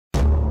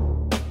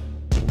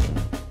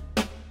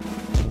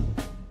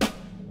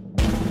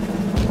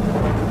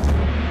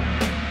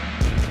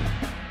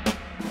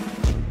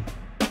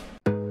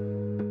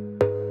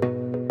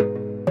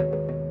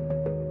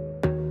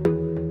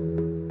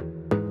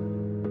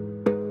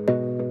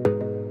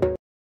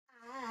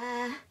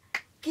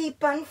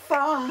on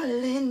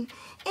falling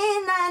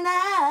in and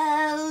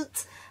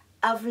out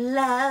of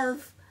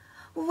love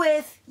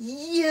with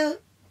you.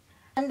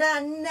 And I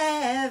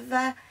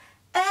never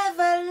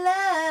ever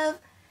love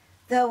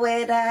the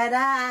way that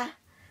I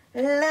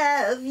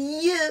love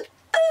you.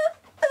 Ooh,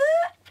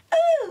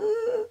 ooh,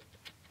 ooh.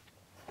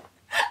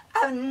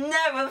 I've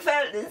never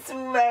felt this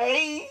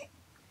way.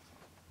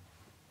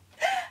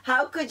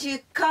 How could you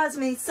cause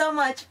me so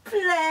much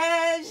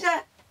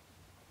pleasure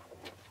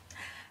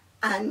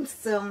and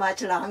so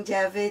much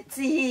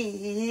longevity?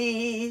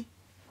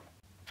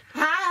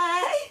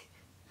 Hi!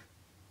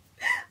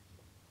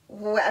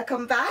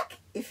 Welcome back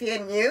if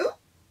you're new.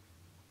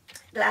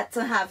 Glad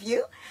to have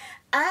you.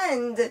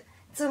 And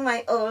to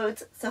my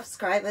old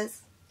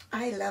subscribers,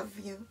 I love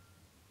you.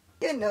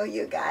 You know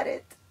you got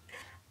it.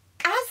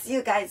 As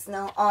you guys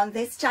know, on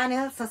this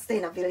channel,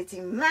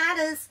 sustainability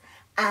matters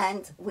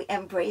and we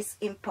embrace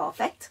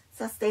imperfect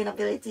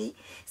sustainability.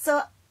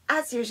 So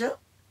as usual,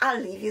 I'll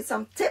leave you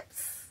some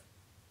tips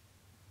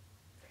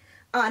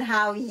on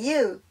how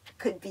you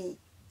could be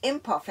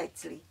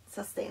imperfectly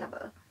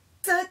sustainable.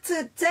 So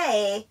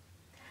today,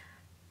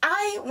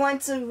 I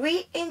want to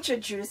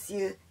reintroduce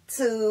you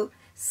to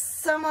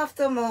some of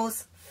the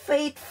most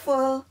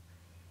faithful,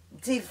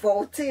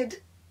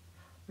 devoted,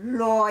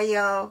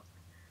 loyal,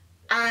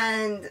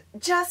 and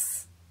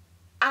just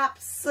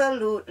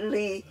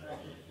absolutely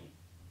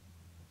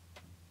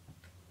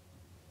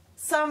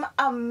some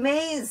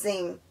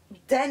amazing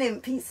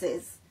denim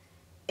pieces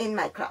in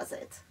my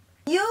closet.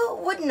 You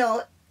would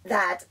know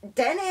that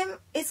denim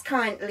is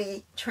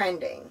currently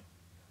trending.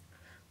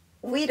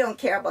 We don't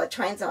care about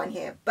trends on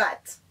here,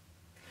 but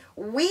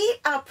we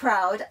are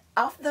proud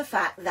of the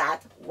fact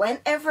that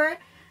whenever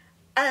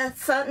a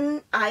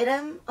certain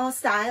item or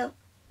style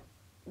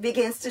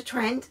begins to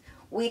trend,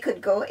 we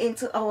could go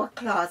into our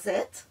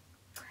closet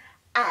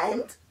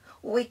and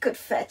we could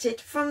fetch it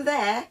from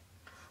there,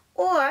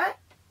 or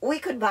we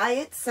could buy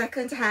it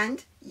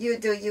secondhand, you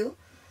do you,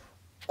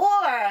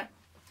 or,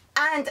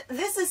 and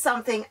this is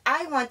something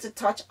I want to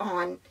touch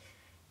on,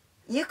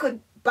 you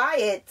could buy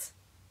it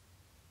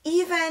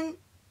even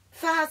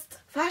fast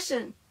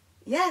fashion.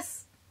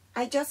 Yes,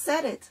 I just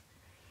said it.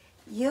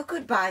 You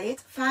could buy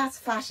it fast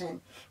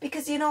fashion,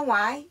 because you know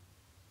why?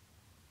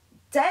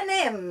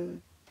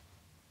 Denim.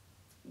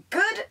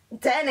 Good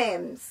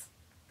denims.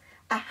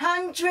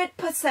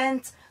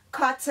 100%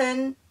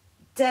 cotton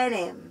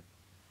denim.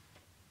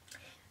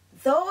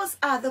 Those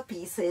are the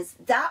pieces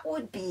that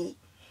would be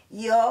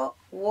your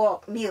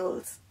work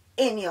mules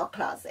in your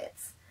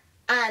closets.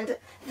 And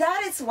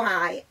that is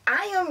why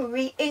I am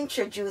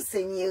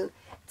reintroducing you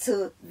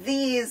to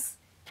these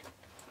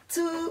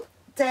two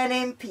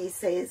denim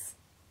pieces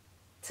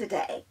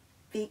today.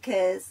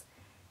 Because,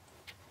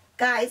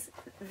 guys,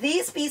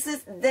 these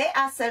pieces, they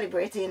are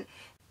celebrating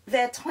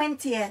their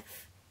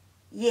 20th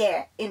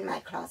year in my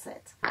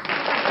closet.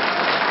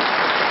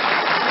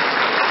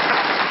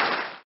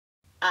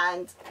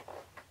 And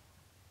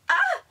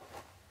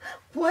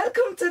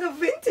welcome to the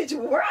vintage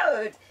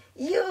world.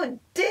 You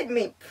did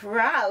me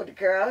proud,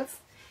 girls.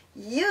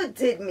 You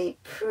did me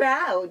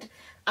proud.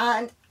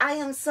 And I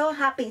am so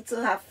happy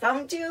to have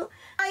found you.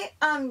 I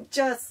am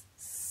just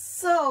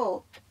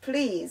so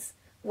pleased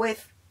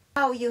with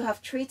how you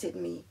have treated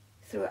me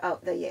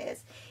throughout the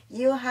years.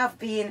 You have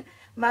been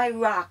my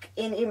rock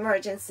in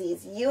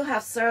emergencies. You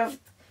have served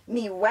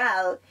me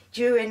well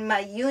during my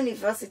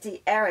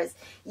university eras.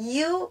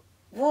 You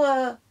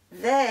were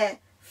there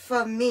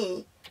for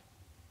me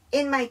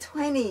in my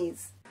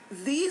 20s.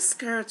 These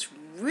skirts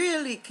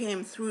really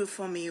came through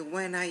for me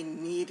when I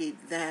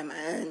needed them,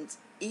 and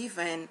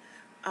even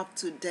up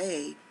to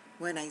today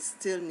when I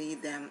still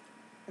need them.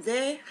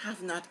 They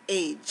have not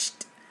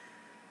aged,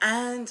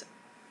 and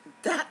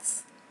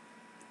that's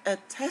a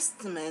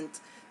testament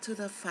to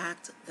the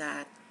fact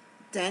that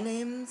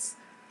denims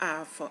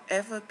are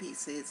forever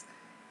pieces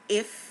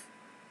if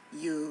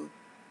you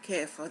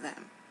care for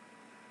them.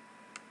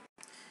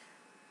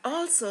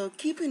 Also,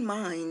 keep in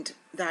mind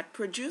that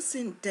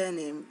producing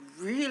denim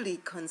really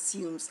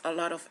consumes a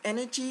lot of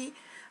energy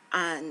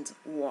and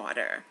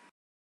water.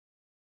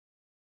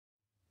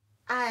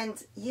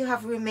 And you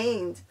have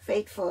remained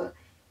faithful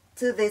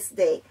to this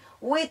day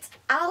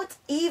without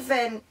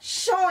even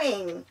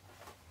showing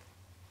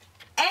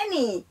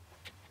any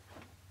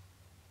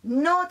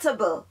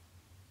notable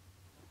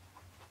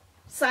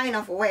sign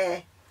of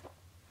wear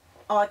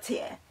or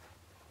tear.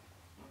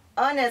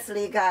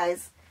 Honestly,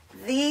 guys,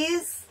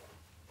 these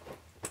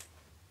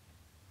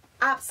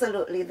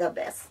absolutely the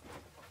best.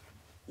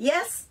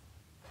 Yes,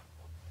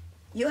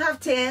 you have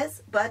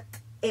tears, but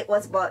it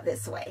was bought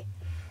this way.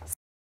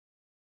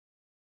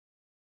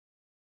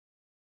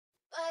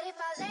 But if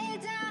I lay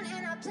down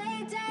and I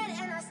play dead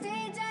and I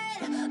stay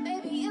dead,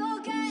 maybe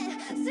you'll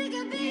get sick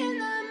of being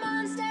the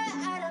monster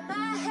out of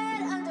my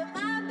head, under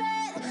my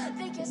bed.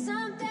 Think you're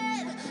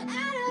something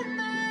out of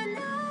my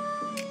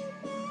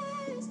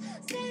nightmares,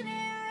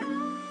 standing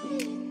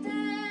right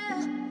there.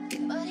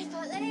 But if I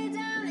lay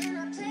down and I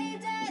play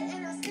dead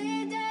and I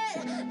stay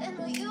dead, then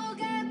will you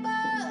get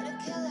bored of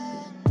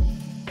killing me?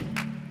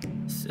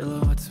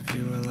 Silhouettes of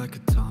you are like a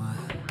taunt.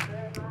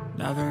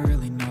 Never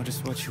really know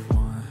just what you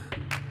want.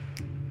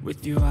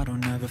 With you I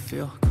don't ever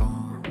feel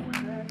calm.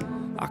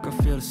 I can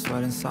feel the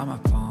sweat inside my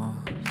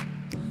palms.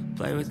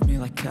 Play with me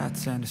like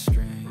cats and a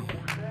string.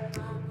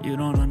 You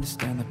don't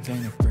understand the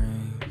pain it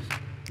brings.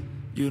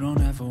 You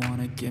don't ever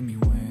wanna give me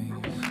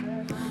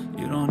wings.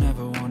 You don't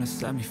ever wanna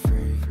set me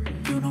free.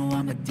 You know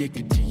I'm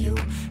addicted to you,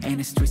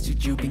 and it's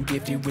twisted, you've been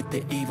gifted with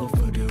the evil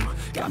voodoo.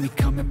 Got me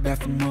coming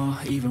back for more,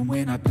 even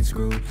when I've been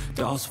screwed.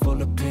 Dolls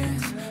full of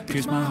pins,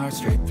 pierce my heart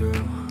straight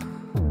through.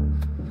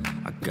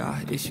 I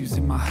got issues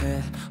in my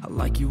head, I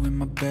like you in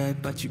my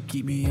bed, but you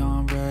keep me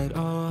on red.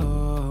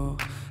 Oh,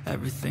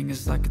 everything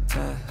is like a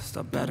test,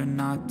 I better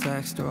not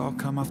text or I'll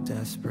come off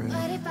desperate.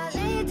 But if I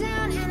lay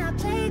down and I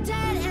play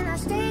dead and I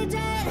stay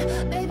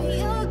dead, baby,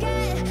 you'll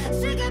get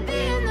sick of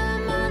being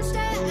the monster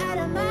out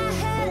of my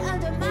head,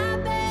 under my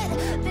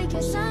bed,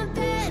 thinking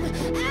something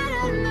out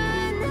of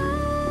my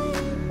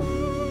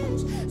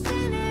nightmares,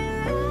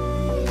 standing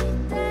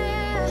right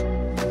there.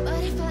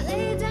 But if I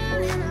lay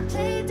down and I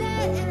play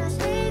dead and I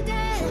stay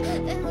dead,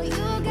 then will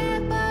you get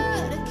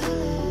bored of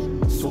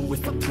killing? So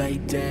if I play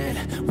dead,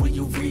 will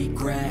you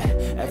regret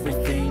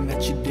everything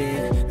that you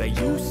did, that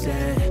you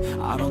said?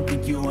 I don't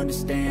think you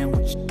understand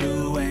what you're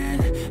doing,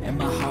 and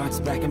my heart's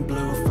black and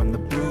blue from the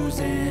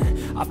bruising.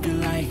 I feel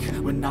like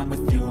when I'm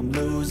with you I'm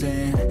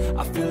losing.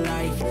 I feel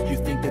like you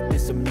think that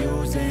this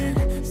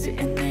amusing,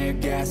 sitting there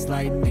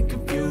gaslighting and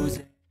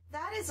confusing.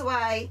 That is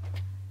why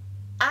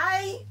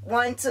I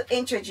want to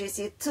introduce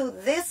you to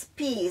this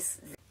piece.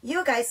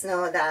 You guys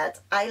know that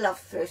I love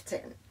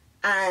thrifting,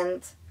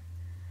 and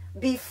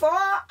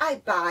before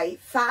I buy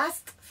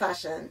fast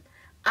fashion,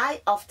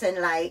 I often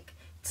like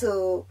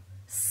to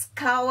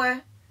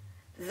scour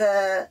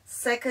the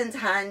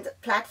second-hand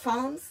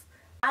platforms.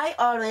 I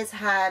always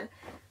had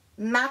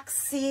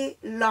maxi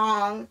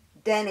long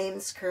denim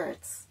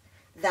skirts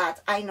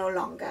that I no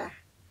longer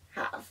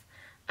have.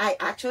 I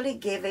actually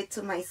gave it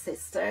to my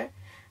sister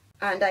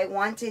and I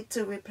wanted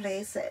to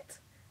replace it.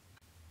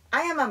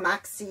 I am a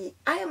maxi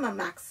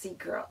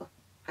girl.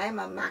 I am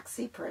a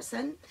maxi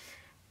person.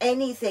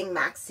 Anything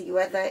maxi,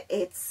 whether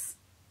it's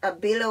a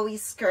billowy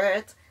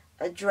skirt,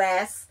 a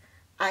dress,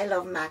 I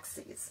love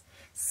maxis.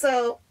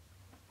 So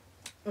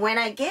when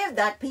I gave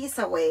that piece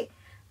away,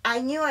 I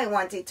knew I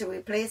wanted to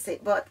replace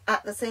it, but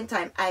at the same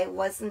time I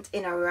wasn't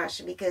in a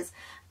rush because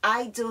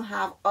I do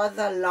have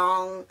other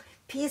long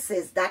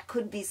pieces that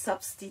could be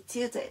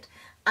substituted,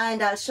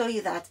 and I'll show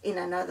you that in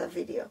another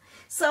video.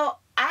 So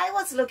I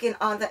was looking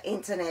on the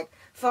internet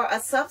for a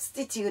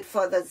substitute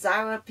for the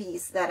Zara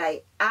piece that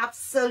I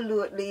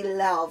absolutely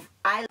love.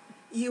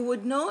 You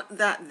would note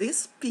that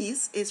this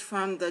piece is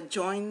from the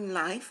Join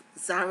Life,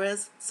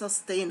 Zara's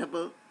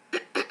Sustainable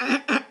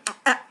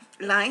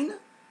line.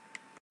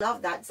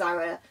 Love that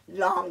Zara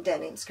long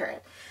denim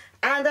skirt.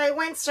 And I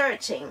went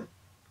searching.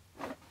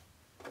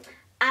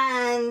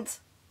 And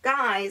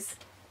guys,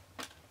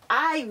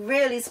 I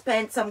really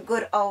spent some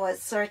good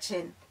hours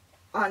searching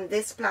on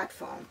this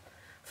platform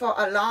for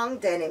a long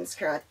denim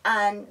skirt,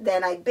 and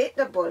then I bit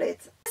the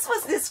bullet. This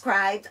was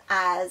described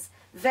as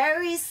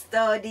very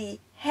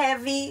sturdy,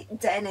 heavy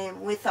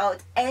denim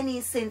without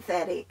any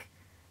synthetic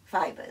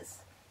fibers.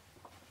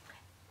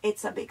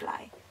 It's a big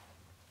lie.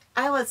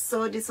 I was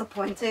so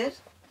disappointed.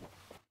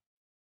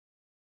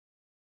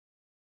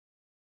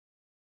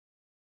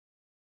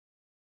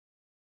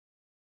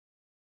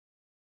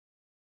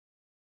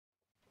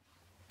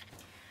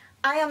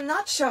 I am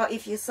not sure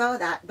if you saw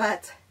that,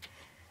 but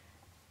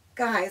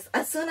guys,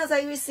 as soon as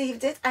I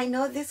received it, I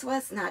know this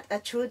was not a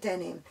true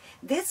denim.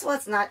 This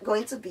was not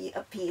going to be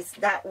a piece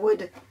that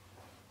would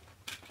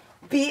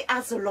be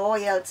as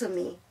loyal to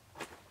me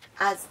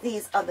as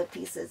these other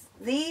pieces.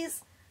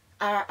 These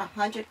are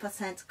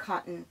 100%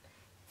 cotton.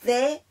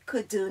 They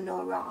could do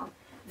no wrong.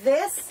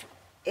 This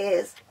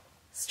is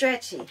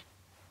stretchy.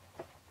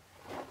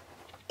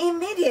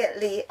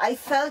 Immediately, I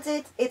felt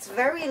it. It's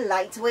very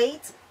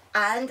lightweight,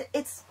 and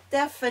it's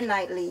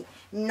definitely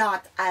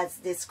not as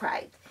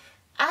described.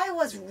 I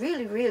was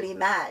really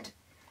mad.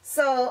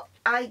 So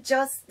I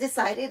just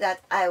decided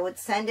that I would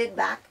send it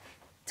back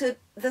to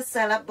the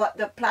seller, but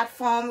the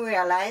platform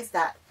realized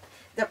that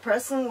the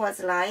person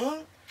was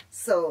lying,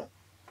 so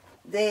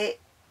they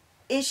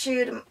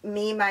issued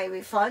me my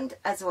refund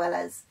as well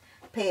as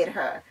paid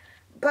her.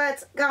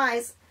 But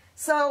guys,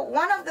 so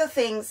one of the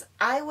things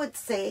I would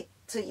say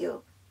to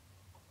you,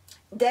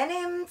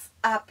 denims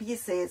are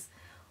pieces,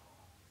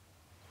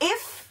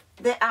 if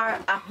they are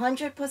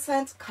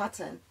 100%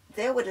 cotton,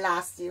 they would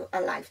last you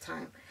a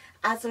lifetime.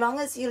 As long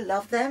as you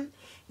love them,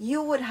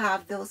 you would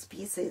have those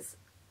pieces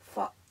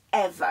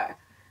forever.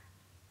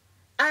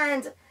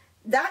 And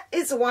that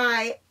is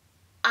why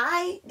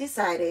I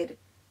decided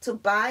to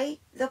buy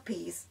the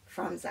piece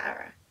from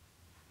Zara.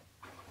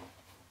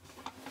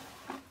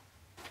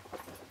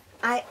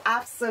 I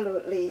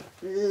absolutely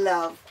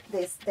love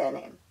this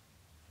denim.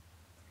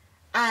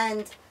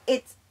 And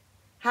it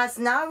has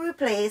now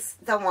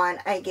replaced the one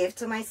I gave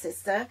to my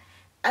sister,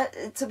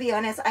 To be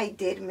honest, I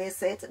did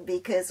miss it,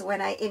 because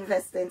when I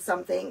invest in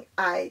something,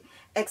 I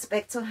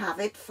expect to have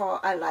it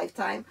for a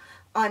lifetime,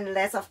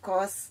 unless of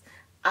course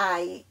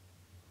I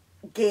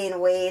gain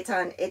weight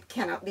and it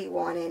cannot be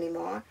worn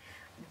anymore.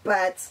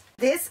 But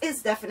this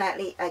is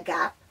definitely a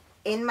gap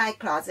in my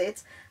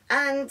closet.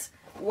 And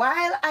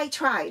while I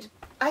tried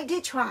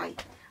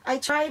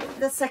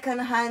the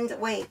second-hand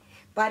way,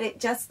 but it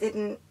just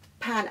didn't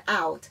pan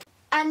out.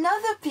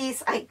 Another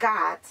piece I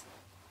got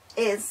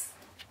is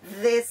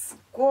this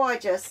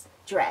gorgeous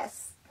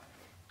dress,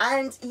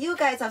 and you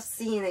guys have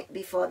seen it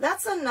before.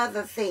 That's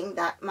another thing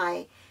that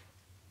my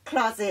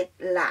closet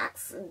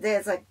lacks.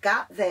 There's a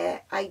gap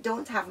there. I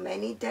don't have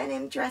many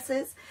denim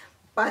dresses,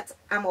 but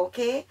I'm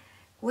okay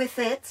with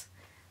it.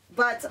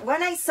 But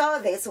when I saw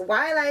this,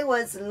 while I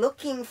was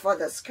looking for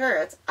the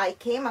skirt, I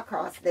came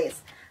across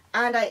this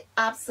and I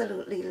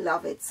absolutely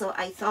love it. So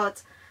I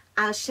thought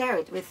I'll share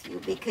it with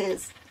you,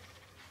 because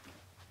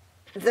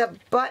the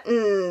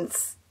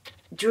buttons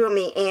drew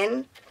me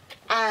in.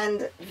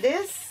 And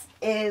this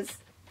is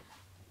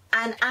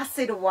an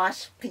acid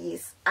wash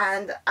piece,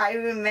 and I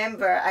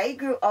remember I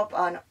grew up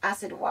on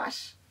acid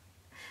wash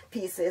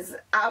pieces.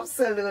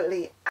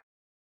 Absolutely.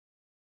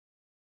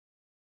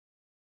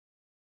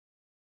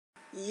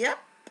 Yep,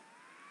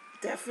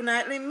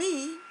 definitely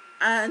me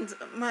and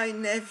my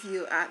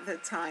nephew at the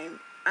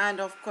time. And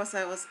of course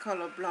I was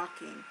color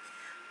blocking,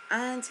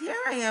 and here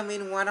I am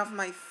in one of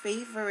my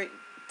favorite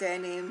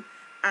denim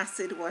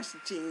acid wash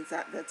jeans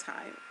at the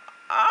time.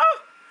 Oh,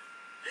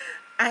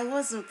 I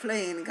wasn't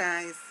playing,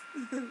 guys.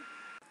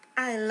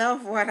 I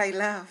love what I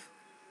love.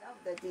 Love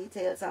the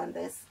details on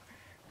this,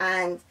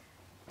 and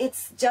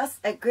it's just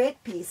a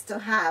great piece to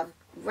have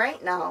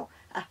right now.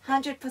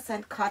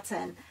 100%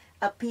 cotton,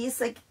 a piece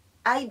like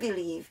I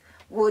believe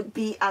would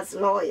be as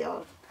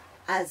loyal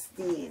as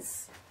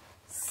these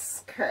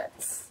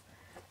skirts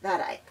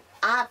that I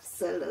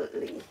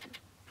absolutely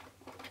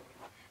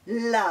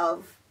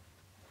love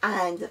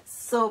and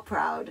so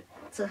proud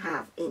to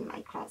have in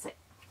my closet.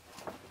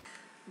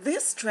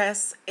 This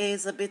dress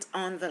is a bit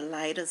on the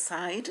lighter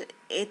side.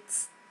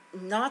 It's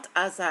not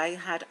as I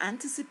had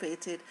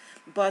anticipated,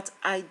 but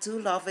I do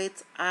love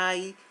it.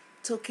 I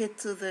took it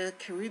to the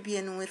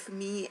Caribbean with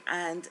me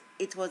and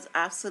it was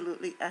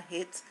absolutely a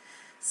hit.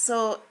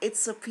 So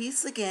it's a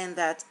piece again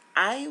that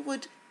I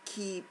would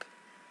keep,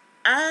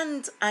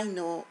 and I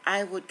know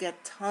I would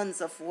get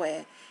tons of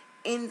wear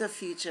in the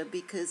future,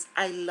 because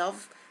I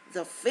love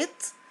the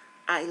fit,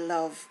 I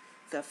love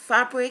the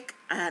fabric,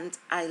 and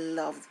I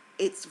love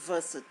its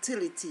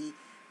versatility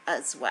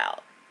as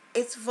well.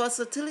 Its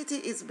versatility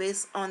is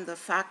based on the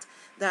fact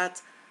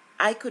that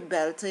I could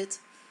belt it,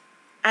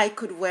 I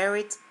could wear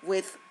it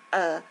with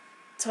a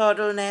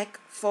turtleneck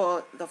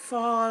for the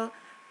fall,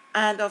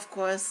 and of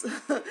course,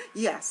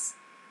 yes,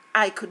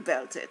 I could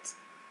belt it.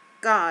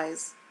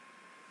 Guys,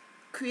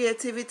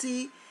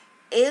 creativity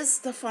is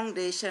the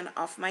foundation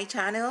of my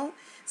channel,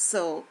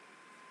 so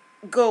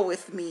go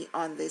with me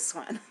on this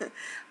one.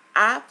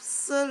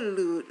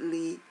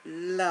 Absolutely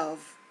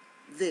love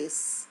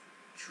this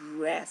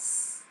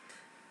dress.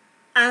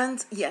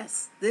 And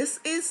yes,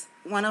 this is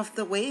one of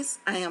the ways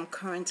I am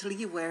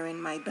currently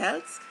wearing my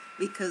belts,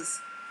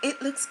 because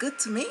it looks good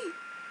to me.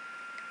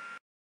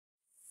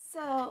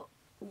 So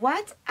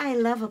what I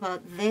love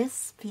about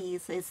this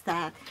piece is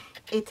that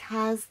it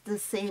has the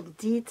same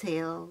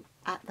detail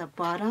at the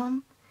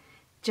bottom,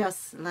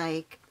 just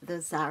like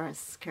the Zara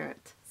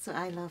skirt. So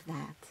I love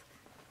that.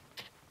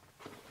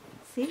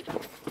 See,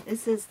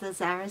 this is the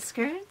Zara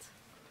skirt.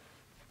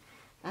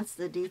 That's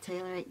the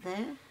detail right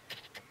there.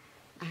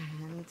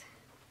 And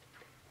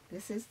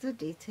this is the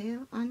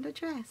detail on the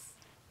dress.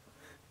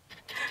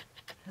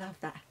 Love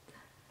that.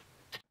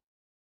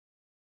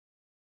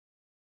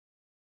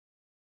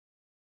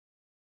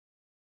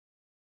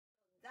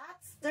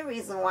 That's the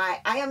reason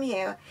why I am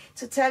here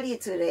to tell you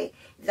today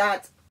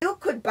that you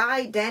could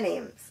buy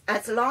denims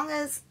as long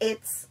as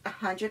it's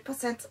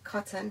 100%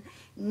 cotton,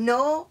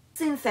 no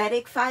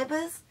synthetic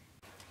fibers.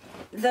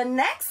 The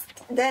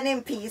next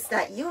denim piece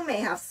that you may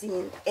have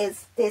seen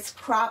is this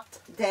cropped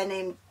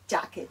denim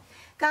jacket.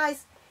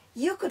 Guys,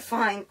 you could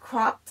find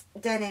cropped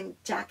denim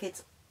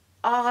jackets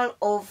all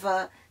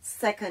over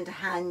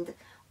second-hand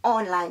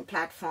online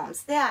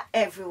platforms. They are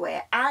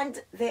everywhere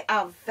and they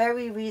are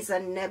very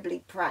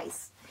reasonably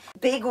priced.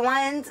 Big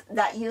ones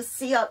that you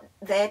see out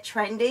there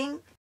trending,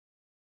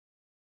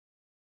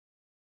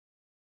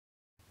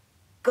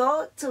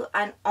 go to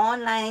an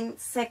online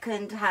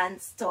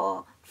second-hand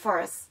store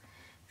first.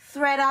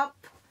 ThredUp,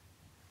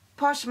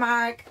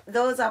 Poshmark,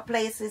 those are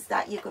places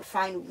that you could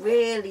find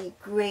really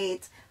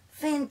great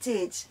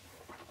vintage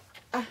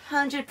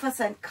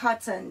 100%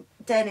 cotton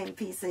denim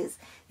pieces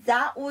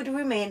that would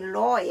remain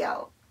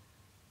loyal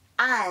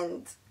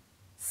and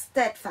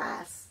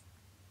steadfast,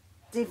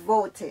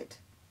 devoted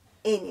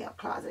in your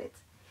closet,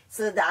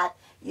 so that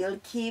you'll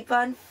keep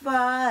on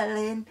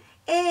falling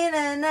in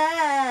and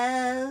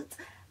out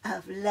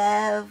of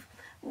love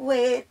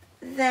with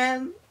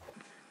them.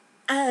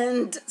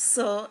 And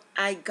so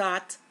I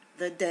got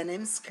the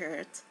denim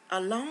skirt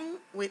along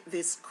with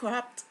this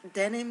cropped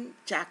denim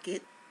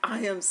jacket, I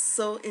am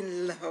so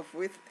in love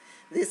with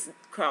this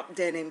cropped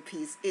denim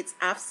piece. It's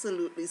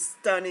absolutely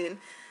stunning.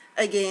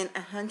 Again,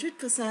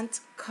 100%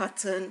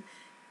 cotton.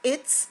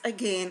 It's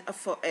again a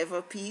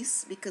forever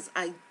piece because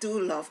I do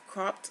love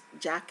cropped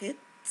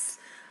jackets.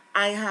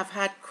 I have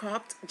had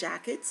cropped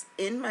jackets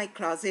in my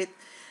closet.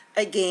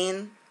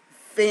 Again,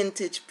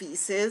 vintage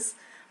pieces.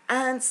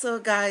 And so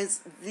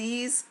guys,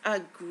 these are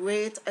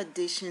great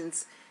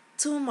additions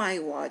to my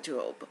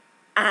wardrobe,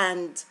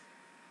 and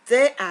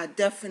they are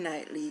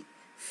definitely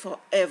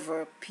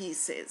forever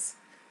pieces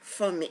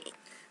for me.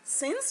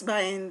 Since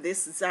buying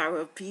this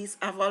Zara piece,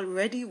 I've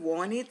already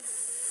worn it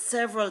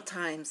several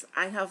times.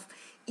 I have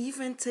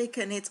even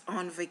taken it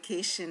on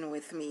vacation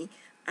with me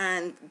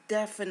and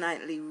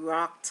definitely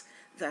rocked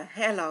the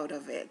hell out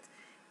of it.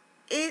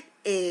 It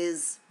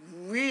is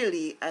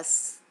really a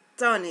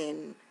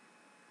stunning,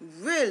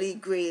 really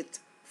great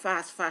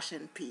fast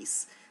fashion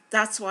piece.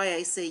 That's why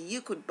I say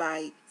you could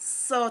buy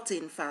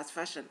certain fast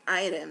fashion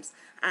items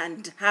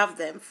and have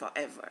them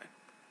forever.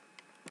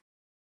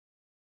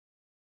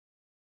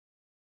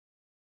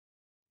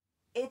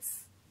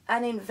 It's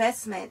an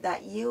investment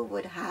that you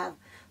would have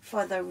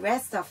for the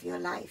rest of your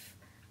life.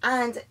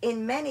 And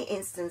in many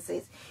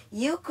instances,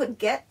 you could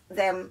get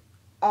them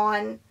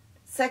on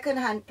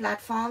second-hand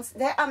platforms.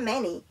 There are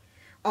many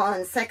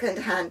on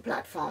second-hand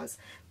platforms,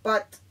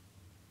 but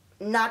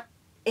not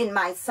in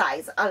my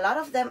size. A lot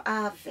of them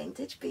are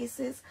vintage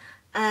pieces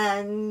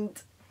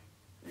and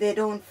they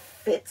don't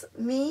fit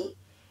me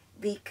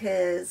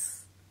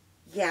because,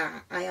 yeah,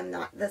 I am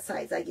not the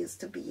size I used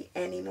to be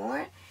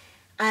anymore.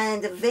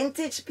 And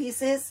vintage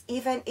pieces,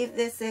 even if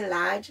they say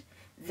large,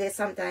 they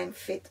sometimes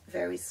fit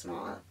very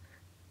small,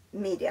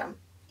 medium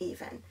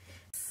even.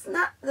 It's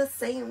not the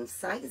same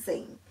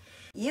sizing.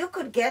 You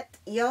could get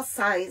your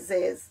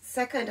sizes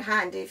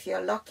second-hand if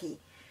you're lucky.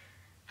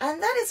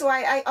 And that is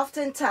why I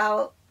often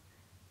tell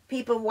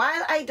people,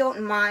 while I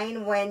don't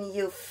mind when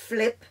you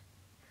flip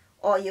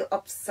or you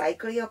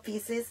upcycle your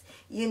pieces,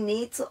 you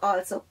need to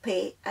also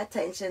pay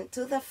attention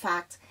to the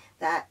fact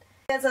that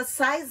there's a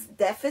size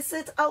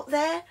deficit out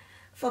there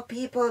for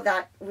people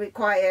that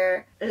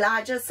require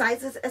larger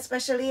sizes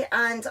especially.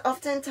 And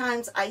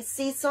oftentimes I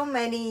see so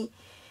many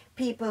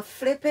people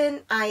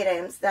flipping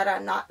items that are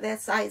not their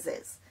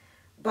sizes,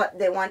 but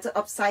they want to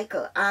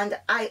upcycle. And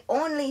I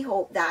only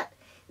hope that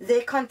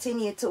they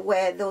continue to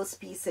wear those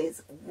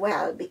pieces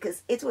well,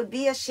 because it would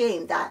be a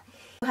shame that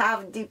you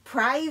have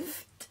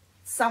deprived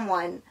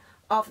someone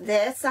of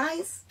their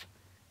size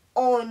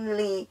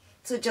only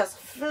to just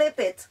flip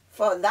it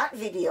for that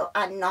video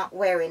and not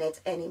wearing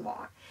it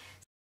anymore.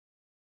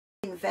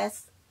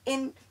 Invest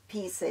in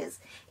pieces,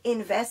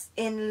 invest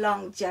in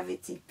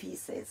longevity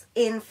pieces,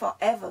 in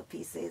forever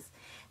pieces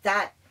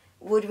that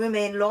would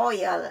remain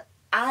loyal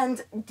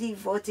and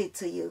devoted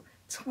to you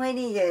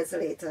 20 years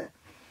later,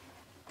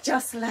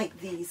 just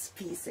like these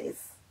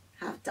pieces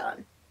have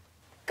done.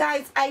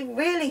 Guys, I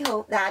really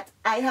hope that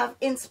I have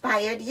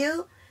inspired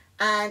you.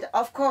 And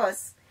of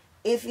course,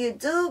 if you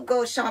do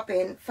go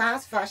shopping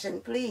fast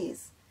fashion,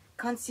 please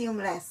consume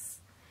less.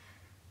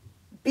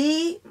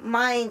 Be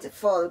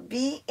mindful,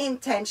 be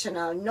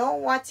intentional, know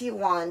what you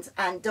want,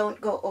 and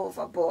don't go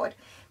overboard.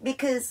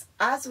 Because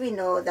as we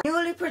know, the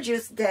newly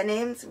produced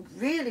denims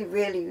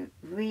really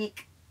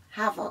wreak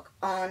havoc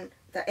on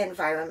the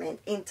environment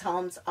in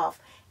terms of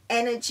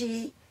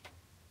energy,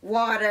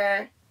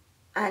 water,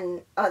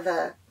 and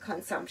other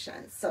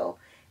consumption. So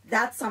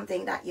that's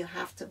something that you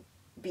have to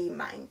be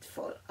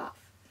mindful of.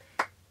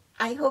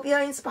 I hope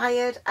you're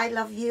inspired. I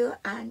love you,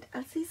 and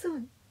I'll see you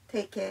soon.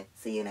 Take care.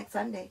 See you next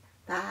Sunday.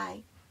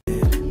 Bye.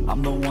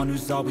 I'm the one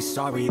who's always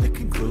sorry, the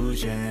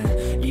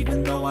conclusion.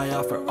 Even though I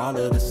offer all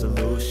of the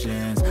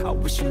solutions, I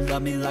wish you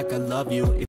loved me like I love you.